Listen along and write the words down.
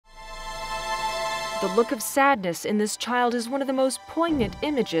The look of sadness in this child is one of the most poignant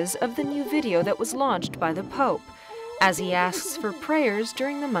images of the new video that was launched by the Pope, as he asks for prayers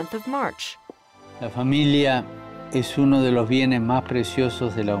during the month of March. La familia es uno de los bienes más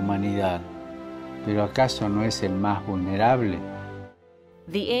preciosos de la humanidad, pero ¿acaso no es el más vulnerable?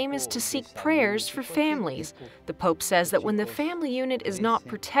 The aim is to seek prayers for families. The Pope says that when the family unit is not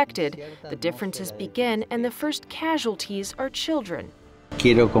protected, the differences begin and the first casualties are children.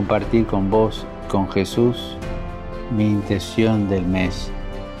 Quiero compartir con vos, con Jesús, mi intención del mes,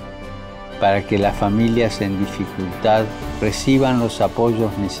 para que las familias en dificultad reciban los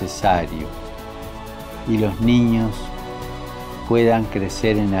apoyos necesarios y los niños puedan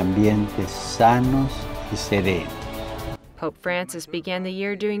crecer en ambientes sanos y serenos. Pope Francis began the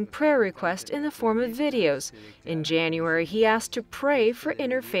year doing prayer requests in the form of videos. In January, he asked to pray for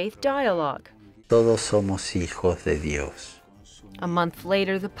interfaith dialogue. Todos somos hijos de Dios. A month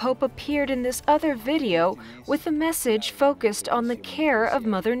later, the Pope appeared in this other video with a message focused on the care of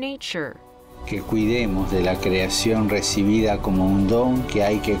Mother Nature. Que cuidemos de la creación recibida como un don que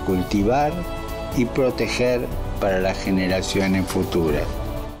hay que cultivar y proteger para las generaciones futuras.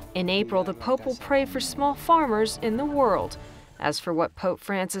 In April, the Pope will pray for small farmers in the world. As for what Pope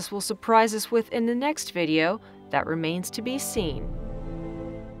Francis will surprise us with in the next video, that remains to be seen.